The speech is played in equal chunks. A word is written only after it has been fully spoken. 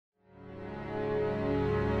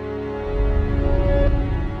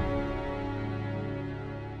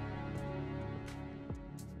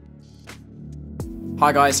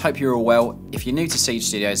Hi guys, hope you're all well. If you're new to Siege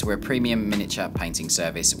Studios, we're a premium miniature painting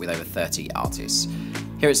service with over 30 artists.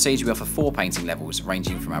 Here at Siege we offer 4 painting levels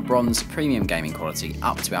ranging from our bronze, premium gaming quality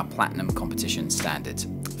up to our platinum competition standard.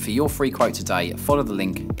 For your free quote today, follow the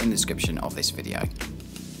link in the description of this video.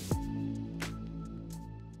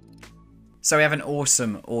 So we have an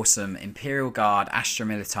awesome Imperial Guard Astra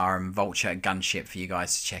Militarum Vulture Gunship for you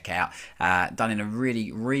guys to check out. Done in a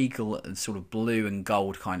really regal sort of blue and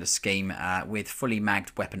gold kind of scheme with fully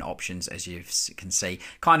magged weapon options, as you can see.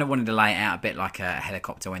 Kind of wanted to lay it out a bit like a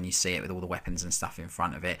helicopter when you see it with all the weapons and stuff in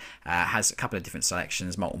front of it. Has a couple of different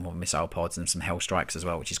selections, multiple missile pods and some hell strikes as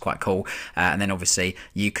well, which is quite cool. And then obviously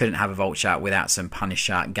you couldn't have a Vulture without some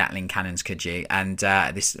Punisher Gatling cannons, could you? And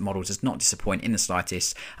this model does not disappoint in the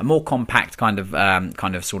slightest. A more compact kind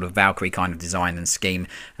of sort of Valkyrie kind of design and scheme,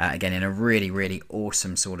 again in a really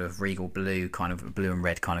awesome sort of regal blue, kind of blue and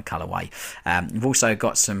red kind of colorway. We've also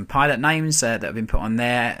got some pilot names that have been put on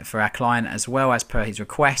there for our client as well, as per his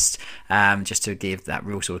request, just to give that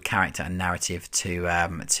real sort of character and narrative to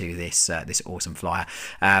this awesome flyer.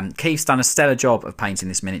 Keith's done a stellar job of painting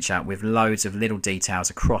this miniature with loads of little details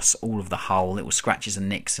across all of the hull, little scratches and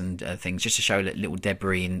nicks and things, just to show that little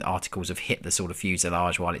debris and articles have hit the sort of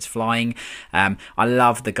fuselage while it's flying. I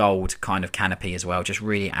love the gold kind of canopy as well, just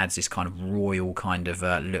really adds this kind of royal kind of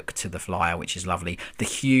look to the flyer, which is lovely. The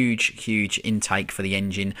huge intake for the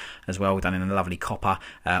engine as well, done in a lovely copper,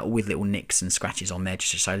 all with little nicks and scratches on there,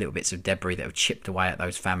 just to show little bits of debris that have chipped away at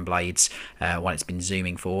those fan blades while it's been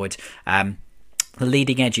zooming forward. The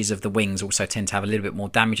leading edges of the wings also tend to have a little bit more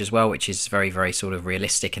damage as well, which is very sort of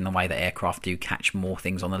realistic in the way that aircraft do catch more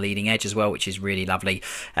things on the leading edge as well, which is really lovely.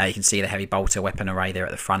 You can see the heavy bolter weapon array there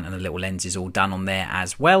at the front, and the little lenses all done on there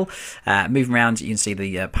as well. Moving around, you can see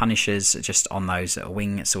the Punishers just on those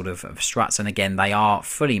wing sort of struts, and again they are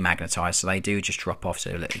fully magnetized, so they do just drop off,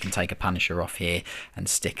 so that you can take a Punisher off here and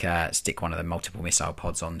stick one of the multiple missile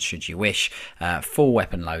pods on should you wish. Full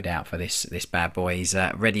weapon loadout for this bad boy. He's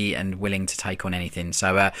ready and willing to take on anything.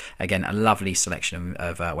 So again, a lovely selection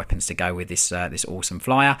of weapons to go with this awesome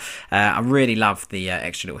flyer. I really love the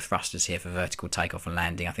extra little thrusters here for vertical takeoff and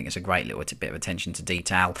landing. I think it's a great little bit of attention to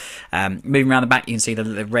detail. Moving around the back, you can see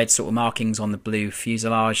the red sort of markings on the blue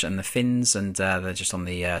fuselage and the fins, and they're just on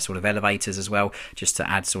the sort of elevators as well, just to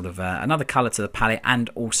add sort of another colour to the palette, and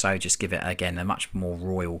also just give it again a much more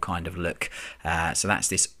royal kind of look. So that's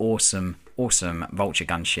this awesome Vulture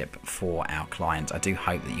Gunship for our client. I do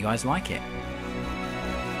hope that you guys like it.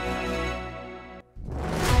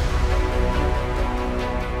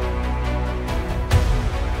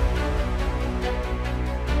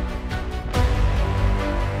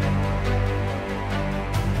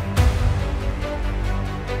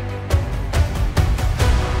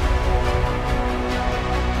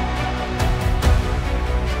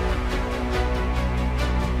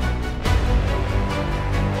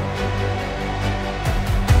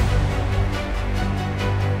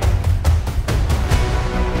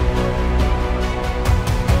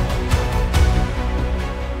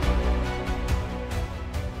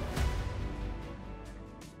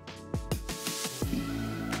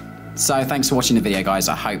 So thanks for watching the video, guys.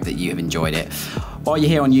 I hope that you have enjoyed it. While you're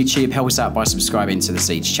here on YouTube, help us out by subscribing to the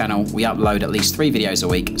Siege channel. We upload at least 3 videos a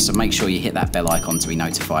week, so make sure you hit that bell icon to be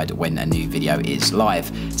notified when a new video is live.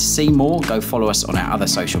 To see more, go follow us on our other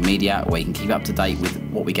social media, where you can keep up to date with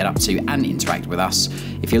what we get up to and interact with us.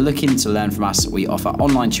 If you're looking to learn from us, we offer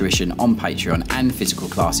online tuition on Patreon and physical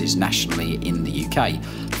classes nationally in the UK.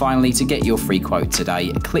 Finally, to get your free quote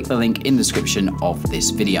today, click the link in the description of this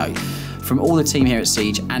video. From all the team here at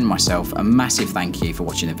Siege and myself, a massive thank you for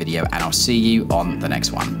watching the video, and I'll see you on the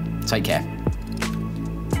next one. Take care.